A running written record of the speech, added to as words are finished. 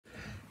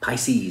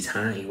Pisces,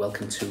 hi,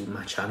 welcome to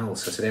my channel.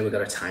 So today we've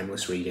got a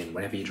timeless reading.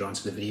 Whenever you're drawn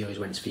to the video is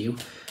when it's for you.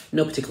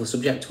 No particular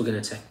subject. We're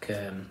going to take,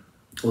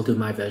 we'll do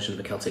my version of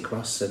the Celtic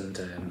Cross, and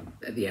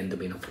at the end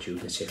there'll be an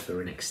opportunity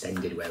for an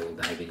extended where we'll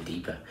dive in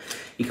deeper.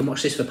 You can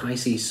watch this for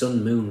Pisces,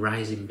 Sun, Moon,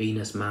 Rising,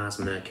 Venus, Mars,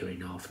 Mercury,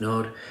 North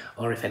Node,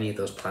 or if any of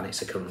those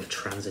planets are currently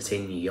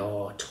transiting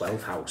your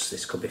 12th house,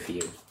 this could be for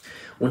you.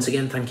 Once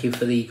again, thank you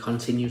for the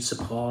continued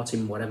support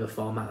in whatever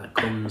format that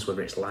comes,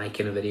 whether it's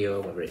liking a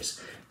video, whether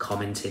it's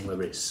commenting,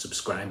 whether it's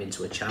subscribing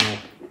to a channel.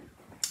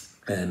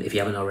 If you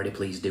haven't already,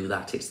 please do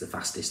that. It's the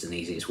fastest and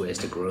easiest ways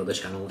to grow the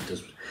channel. It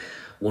does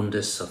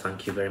wonders, so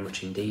thank you very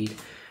much indeed.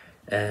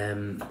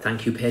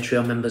 Thank you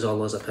Patreon members, all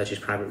those that purchase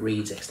private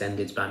reads,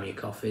 extendeds, buy me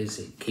coffees.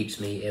 It keeps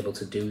me able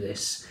to do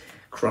this.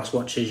 Cross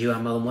watchers, you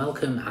are more than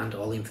welcome, and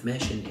all the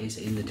information is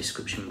in the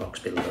description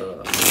box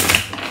below.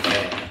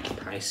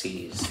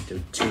 Pisces,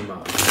 do two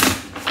more.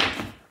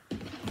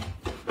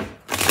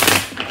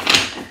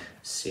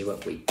 See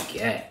what we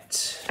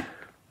get.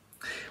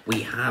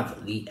 We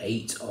have the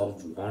Eight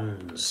of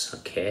Wands.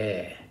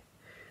 Okay.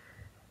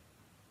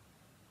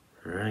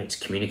 Right,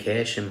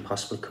 communication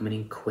possibly coming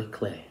in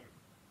quickly.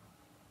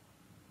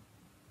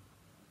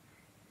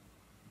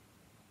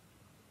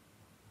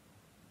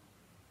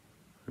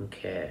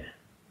 Okay.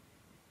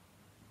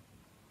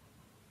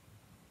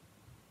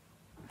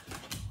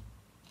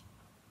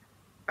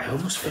 I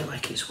almost feel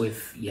like it's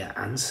with your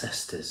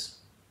ancestors.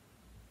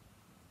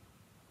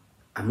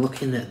 I'm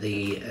looking at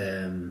the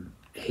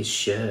his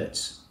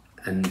shirts,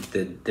 and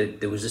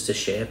there was just a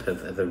shape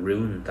of a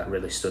rune that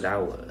really stood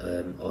out,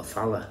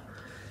 Othala,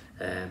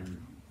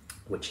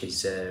 which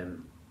is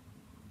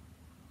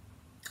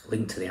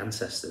linked to the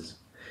ancestors.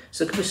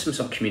 So there could be some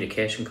sort of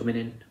communication coming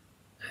in,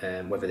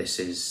 whether this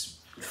is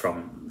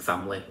from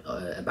family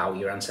about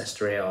your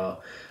ancestry, or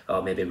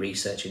maybe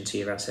research into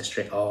your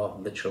ancestry, or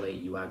literally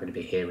you are going to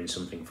be hearing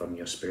something from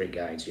your spirit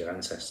guides, your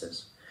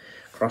ancestors,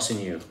 crossing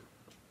you.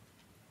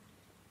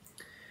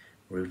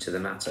 Root of the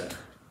matter.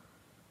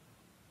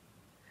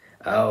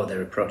 Oh,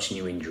 they're approaching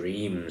you in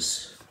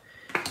dreams.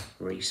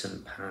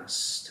 Recent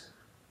past.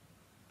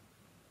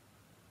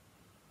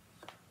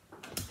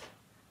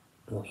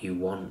 What you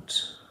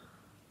want.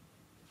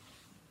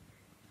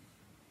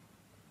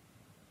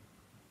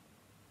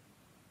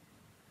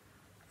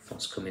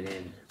 What's coming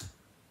in?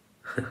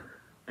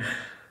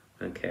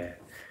 Okay.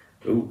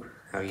 Ooh,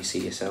 how you see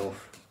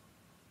yourself.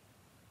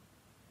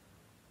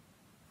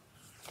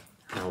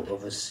 How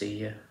others see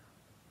you.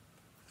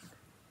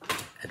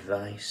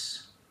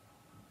 Advice.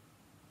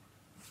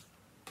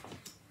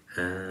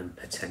 And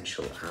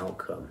potential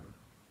outcome.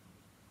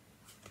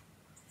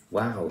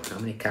 Wow, how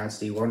many cards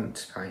do you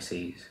want,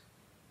 Pisces?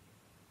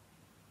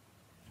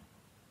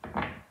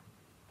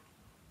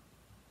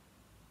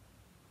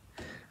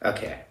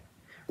 Okay.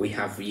 We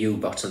have you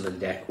bottom of the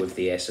deck with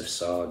the Ace of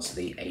Swords,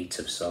 the Eight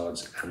of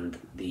Swords, and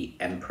the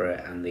Emperor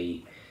and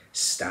the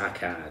Star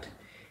card.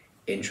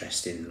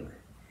 Interesting.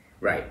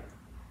 Right.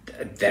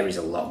 There is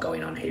a lot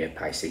going on here,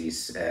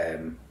 Pisces.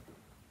 A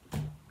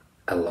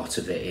lot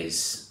of it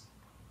is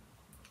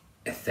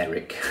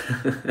etheric.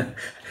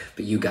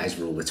 But you guys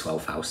rule the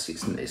 12th house.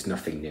 It's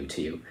nothing new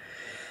to you.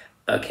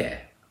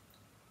 Okay.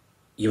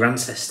 Your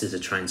ancestors are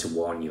trying to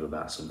warn you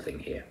about something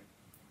here.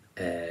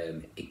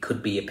 It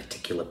could be a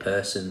particular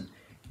person.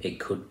 It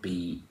could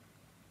be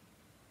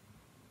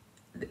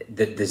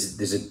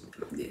there's a,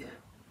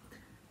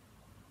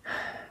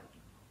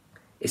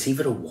 it's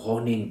either a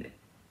warning,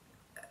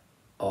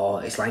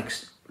 or it's like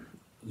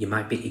you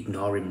might be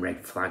ignoring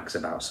red flags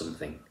about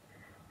something.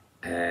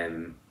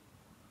 But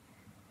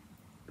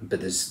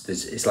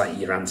it's like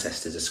your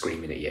ancestors are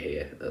screaming at you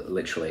here.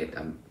 Literally,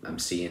 I'm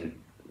seeing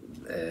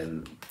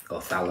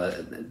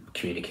Othala,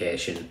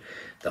 communication,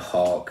 the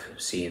hawk,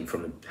 seeing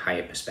from a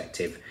higher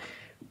perspective.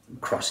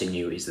 Crossing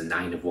you is the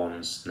Nine of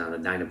Wands. Now the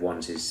Nine of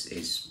Wands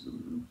is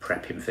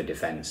prepping for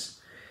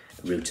defense.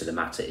 Root of the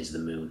matter is the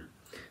moon.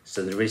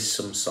 So there is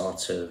some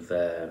sort of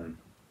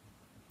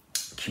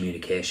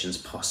communications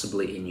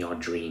possibly in your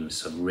dreams.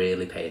 So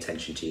really pay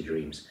attention to your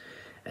dreams.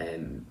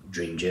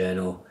 Dream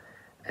journal.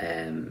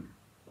 Even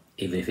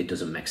if it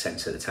doesn't make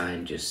sense at the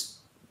time,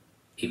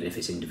 even if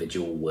it's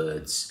individual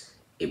words,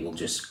 it will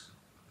just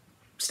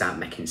start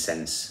making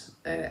sense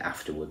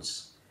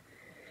afterwards.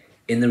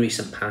 In the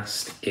recent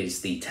past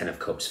is the Ten of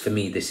Cups. For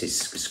me, this is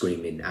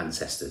screaming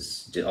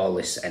ancestors. All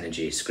this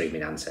energy is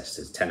screaming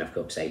ancestors. Ten of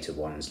Cups, Eight of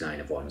Wands,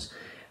 Nine of Wands.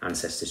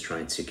 Ancestors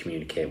trying to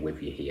communicate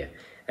with you here.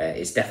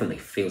 It definitely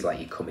feels like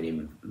you're coming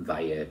in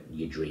via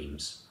your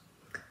dreams.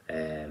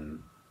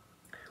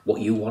 What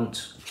you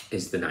want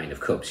is the Nine of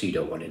Cups. You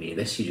don't want any of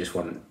this. You just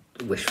want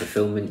wish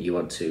fulfillment. You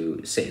want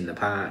to sit in the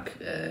park,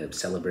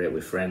 celebrate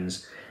with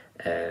friends.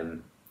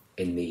 In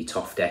the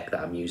Toff deck that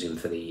I'm using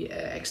for the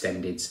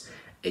extendeds,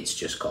 it's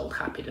just called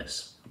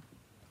happiness.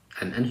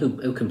 And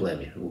who can blame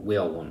you? We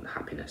all want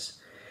happiness.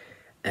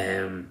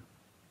 I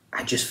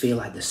just feel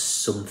like there's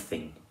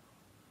something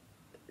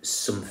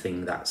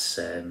that's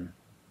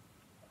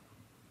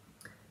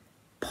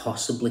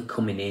possibly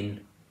coming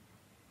in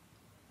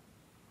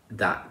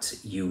that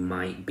you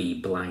might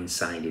be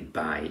blindsided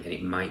by, and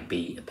it might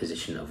be a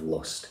position of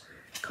lust,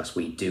 because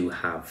we do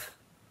have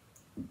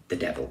the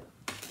devil.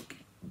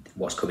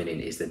 What's coming in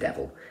is the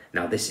devil.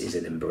 Now this is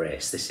an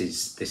embrace. This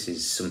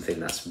is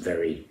something that's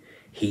very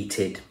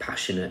heated,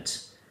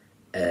 passionate,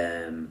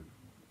 and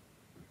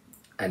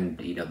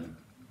you know,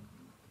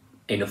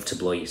 enough to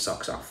blow your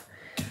socks off.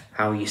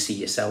 How you see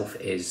yourself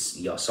is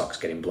your socks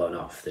getting blown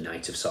off. The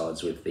Knight of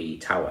Swords with the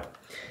Tower.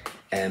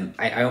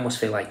 I almost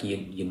feel like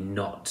you're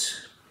not.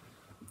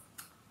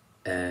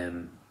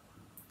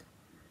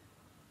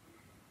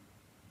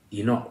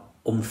 You're not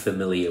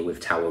unfamiliar with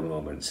Tower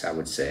moments, I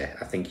would say.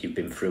 I think you've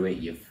been through it.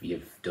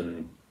 You've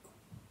done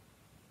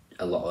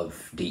a lot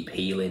of deep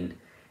healing,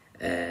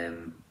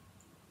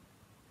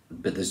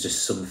 but there's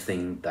just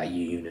something that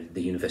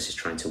the universe is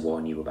trying to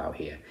warn you about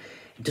here.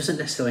 It doesn't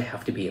necessarily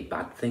have to be a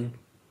bad thing.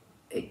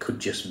 It could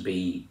just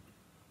be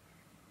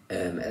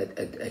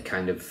a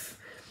kind of,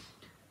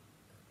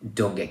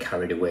 don't get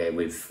carried away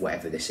with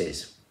whatever this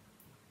is.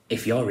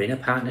 If you're in a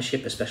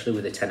partnership, especially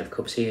with the Ten of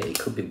Cups here, it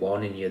could be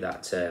warning you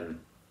that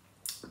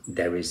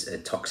there is a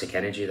toxic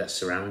energy that's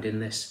surrounding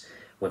this,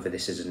 whether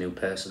this is a new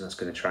person that's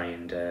going to try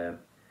and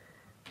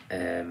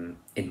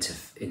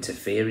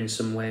interfere in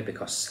some way,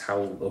 because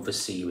how others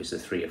see you is the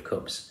Three of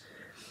Cups.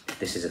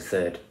 This is a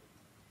third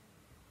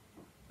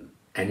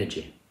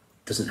energy.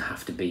 It doesn't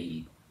have to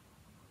be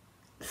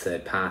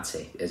third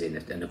party, as in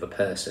another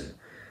person.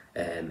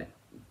 An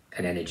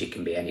energy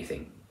can be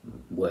anything,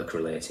 work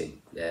related,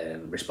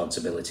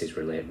 responsibilities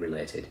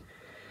related.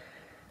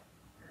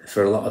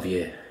 For a lot of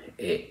you,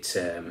 it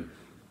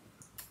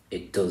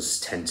does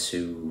tend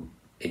to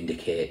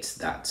indicate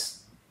that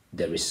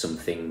there is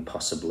something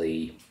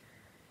possibly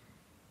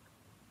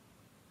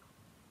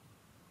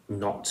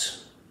not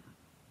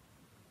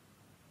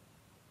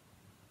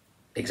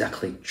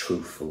exactly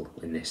truthful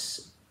in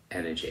this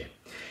energy.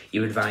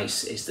 Your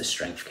advice is the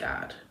Strength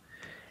card.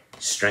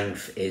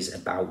 Strength is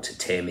about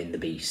taming the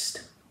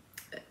beast.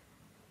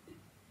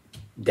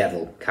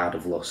 Devil, card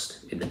of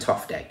lust. In the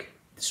Toff deck,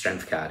 the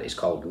Strength card is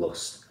called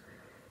Lust.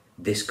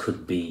 This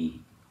could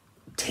be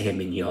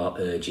taming your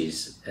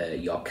urges,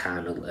 your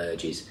carnal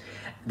urges.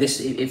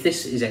 If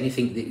this is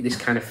anything, this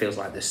kind of feels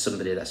like there's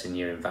somebody that's in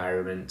your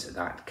environment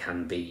that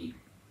can be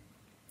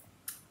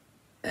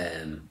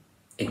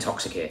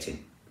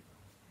intoxicating.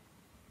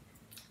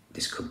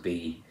 This could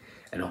be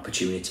an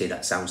opportunity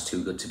that sounds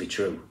too good to be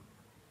true.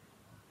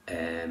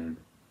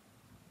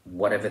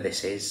 Whatever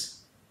this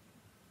is,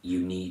 you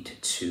need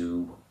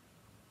to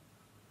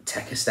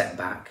take a step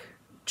back,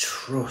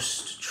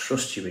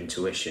 trust your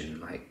intuition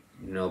like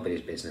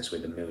nobody's business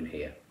with the moon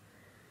here,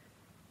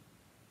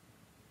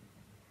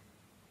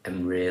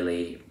 and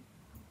really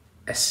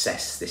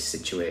assess this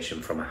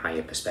situation from a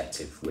higher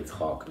perspective with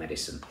hawk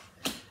medicine.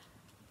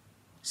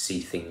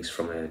 See things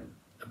from a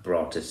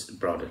broader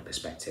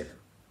perspective,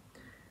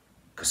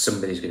 because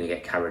somebody's going to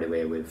get carried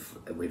away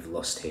with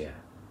lust here,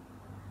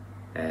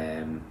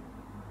 and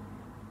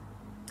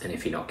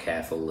if you're not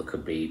careful, there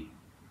could be,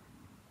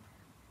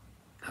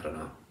 I don't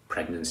know,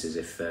 pregnancies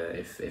if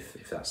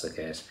that's the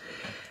case.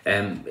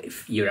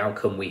 If your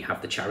outcome, we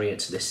have the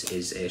Chariot. This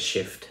is a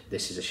shift.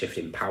 This is a shift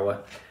in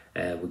power.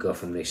 We go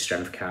from the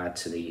Strength card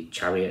to the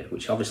Chariot,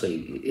 which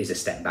obviously is a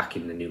step back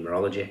in the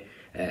numerology.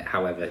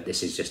 However,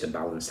 this is just a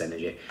balanced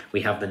energy.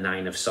 We have the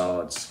Nine of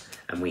Swords,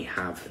 and we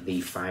have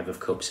the Five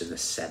of Cups and the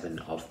Seven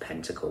of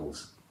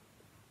Pentacles.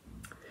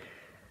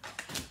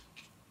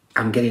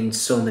 I'm getting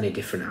so many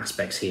different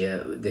aspects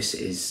here. This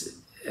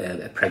is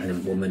a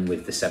pregnant woman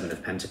with the Seven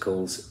of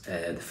Pentacles.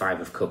 The Five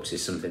of Cups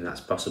is something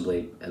that's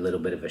possibly a little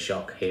bit of a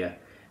shock here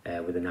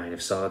with the Nine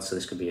of Swords. So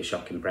this could be a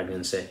shock in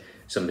pregnancy.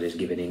 Somebody's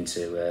giving in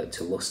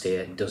to lust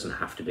here. It doesn't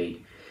have to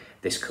be.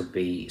 This could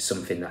be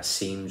something that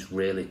seems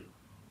really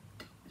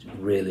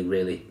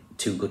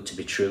too good to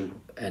be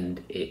true,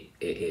 and it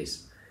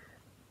is.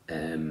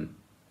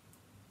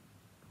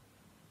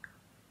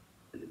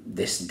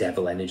 This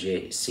devil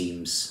energy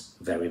seems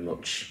very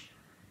much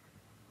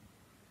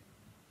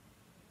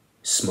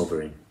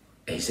smothering.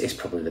 Is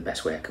probably the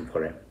best way I can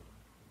put it.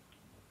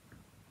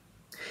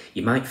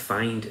 You might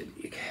find,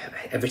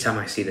 every time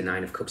I see the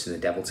Nine of Cups and the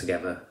Devil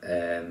together,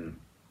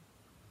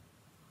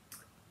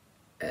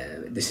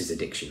 this is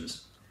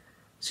addictions.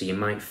 So you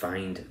might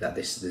find that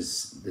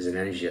there's an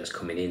energy that's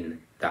coming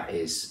in that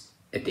is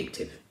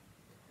addictive.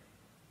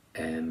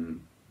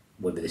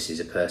 Whether this is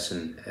a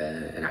person,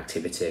 an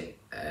activity,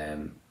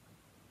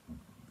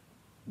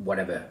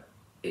 whatever,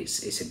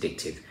 it's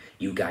addictive.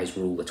 You guys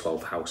rule the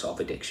 12th house of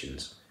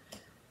addictions.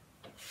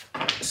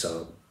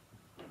 So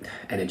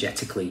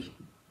energetically,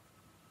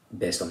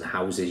 based on the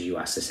houses, you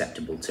are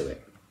susceptible to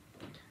it.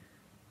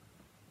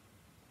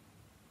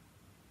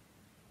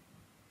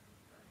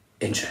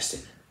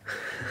 Interesting.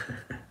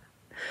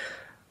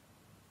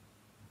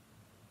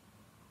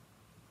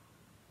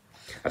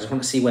 I just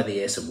want to see where the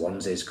Ace of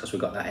Wands is, because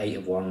we've got that Eight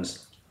of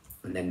Wands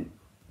and then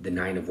the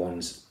Nine of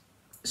Wands.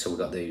 So we've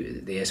got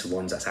the Ace of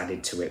Wands that's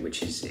added to it,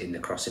 which is in the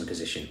crossing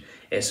position.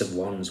 Ace of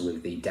Wands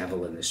with the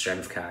Devil and the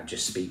Strength card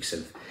just speaks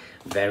of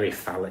very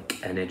phallic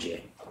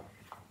energy.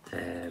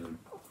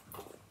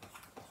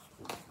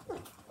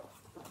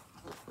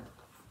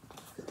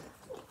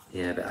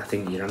 Yeah, but I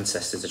think your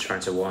ancestors are trying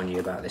to warn you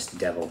about this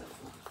devil,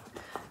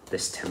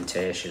 this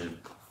temptation.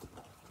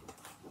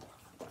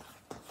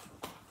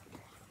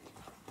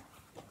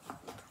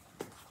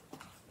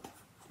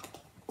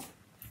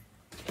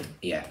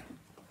 Yeah,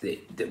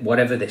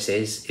 whatever this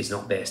is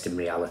not based in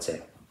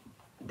reality.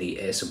 The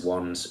Ace of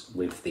Wands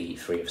with the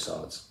Three of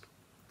Swords.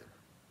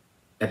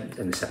 And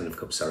the Seven of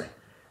Cups, sorry.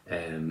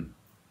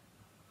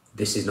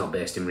 This is not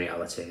based in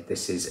reality.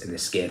 This is an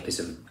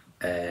escapism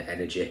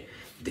energy.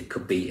 There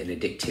could be an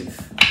addictive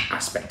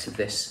aspect of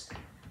this.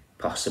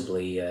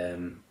 Possibly,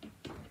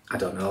 I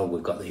don't know,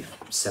 we've got the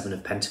Seven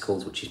of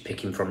Pentacles, which is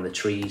picking from the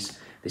trees.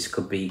 This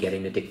could be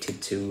getting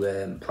addicted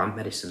to plant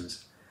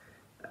medicines.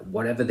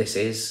 Whatever this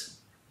is,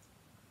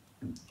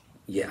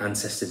 your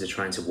ancestors are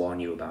trying to warn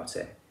you about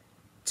it,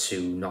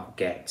 to not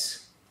get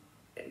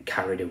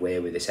carried away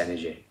with this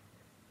energy,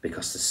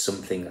 because there's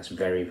something that's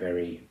very,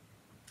 very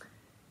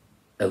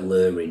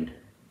alluring,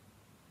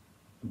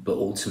 but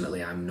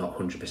ultimately I'm not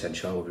 100%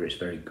 sure whether it's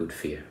very good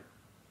for you.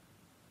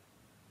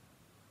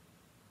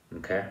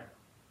 Okay?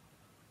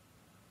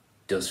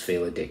 Does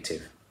feel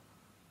addictive.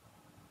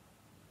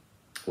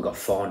 We've got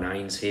 4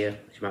 9s here.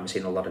 You might be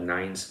seeing a lot of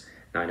 9s.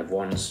 9 of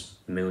Wands,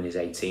 Moon is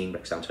 18,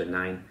 breaks down to a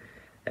 9.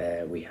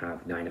 We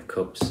have 9 of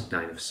Cups,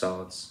 9 of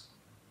Swords.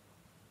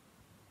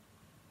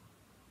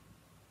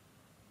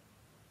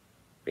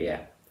 But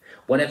yeah,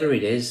 whatever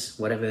it is,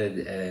 whatever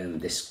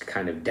this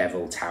kind of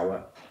devil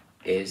tower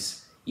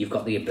is, you've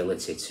got the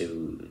ability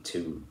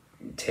to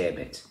tame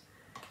it.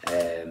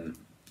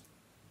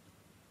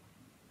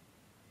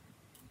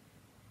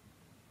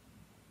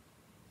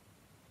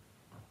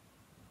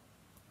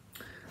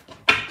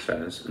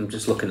 So I'm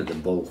just looking at the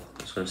bull.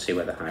 I just want to see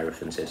where the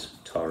Hierophant is.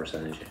 Taurus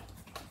energy.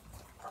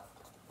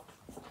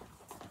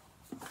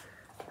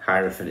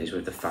 Hierophant is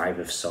with the 5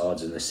 of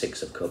Swords and the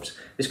 6 of Cups.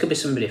 This could be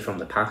somebody from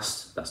the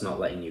past that's not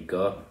letting you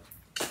go.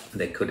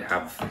 They could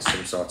have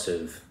some sort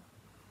of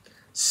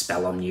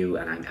spell on you,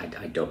 and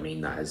I don't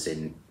mean that as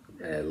in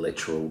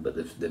literal, but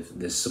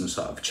there's some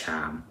sort of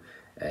charm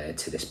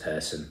to this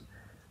person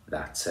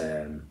that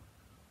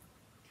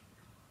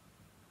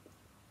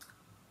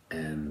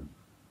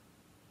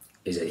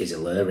is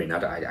alluring.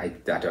 I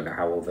don't know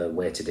how other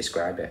way to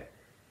describe it.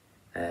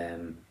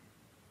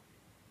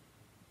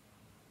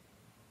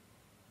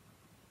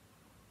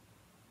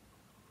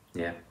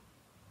 Yeah.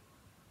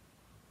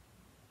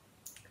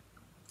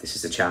 This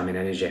is the charming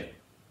energy.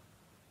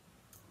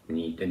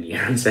 And your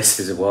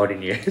ancestors are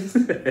warning you.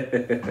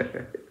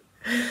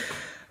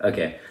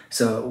 Okay,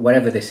 so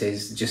whatever this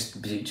is,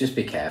 just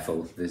be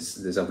careful.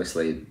 There's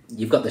obviously,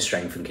 you've got the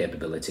strength and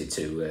capability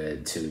to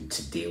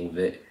deal with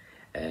it.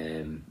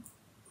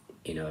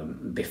 You know,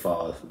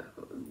 before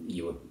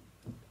you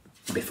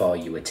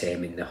were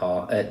taming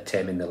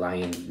the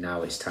lion.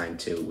 Now it's time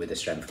to, with the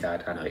strength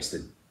card. I know it's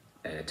the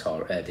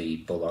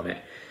bull on it.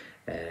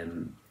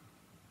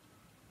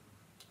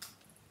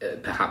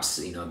 Perhaps,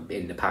 you know,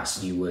 in the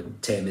past you were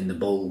taming the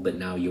bull, but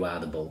now you are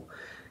the bull.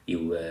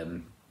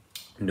 You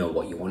know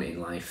what you want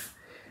in life.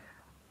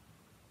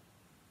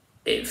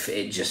 If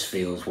it just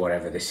feels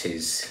whatever this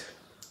is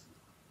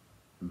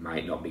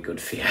might not be good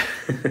for you.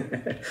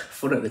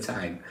 Fun at the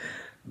time,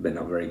 but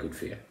not very good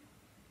for you.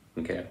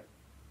 Okay.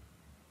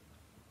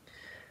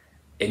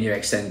 In your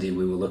extended,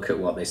 we will look at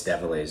what this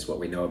devil is, what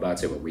we know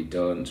about it, what we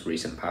don't,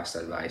 recent past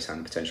advice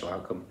and potential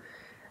outcome.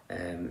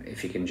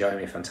 If you can join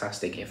me,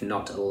 fantastic. If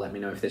not, let me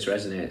know if this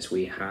resonates.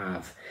 We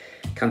have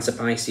Cancer,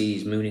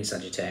 Pisces, Moon in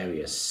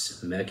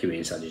Sagittarius, Mercury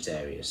in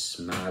Sagittarius,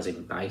 Mars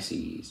in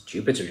Pisces,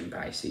 Jupiter in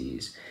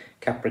Pisces,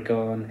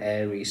 Capricorn,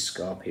 Aries,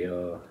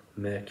 Scorpio,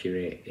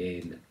 Mercury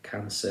in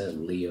Cancer,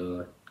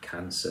 Leo,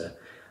 Cancer,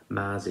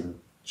 Mars in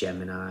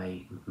Gemini,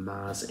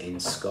 Mars in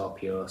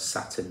Scorpio,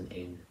 Saturn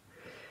in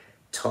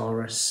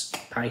Taurus,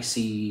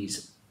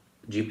 Pisces,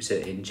 Jupiter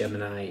in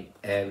Gemini,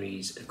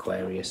 Aries,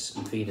 Aquarius,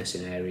 Venus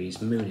in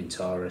Aries, Moon in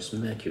Taurus,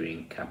 Mercury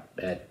in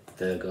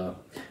Virgo,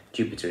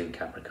 Jupiter in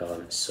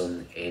Capricorn,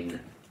 Sun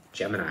in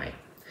Gemini.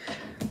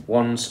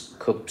 Wands,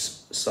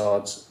 Cups,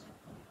 Swords,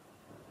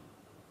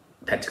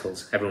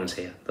 Pentacles, everyone's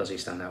here. Those of you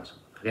stand out.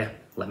 Yeah,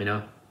 let me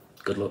know.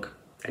 Good luck.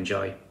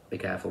 Enjoy. Be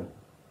careful.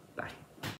 Bye.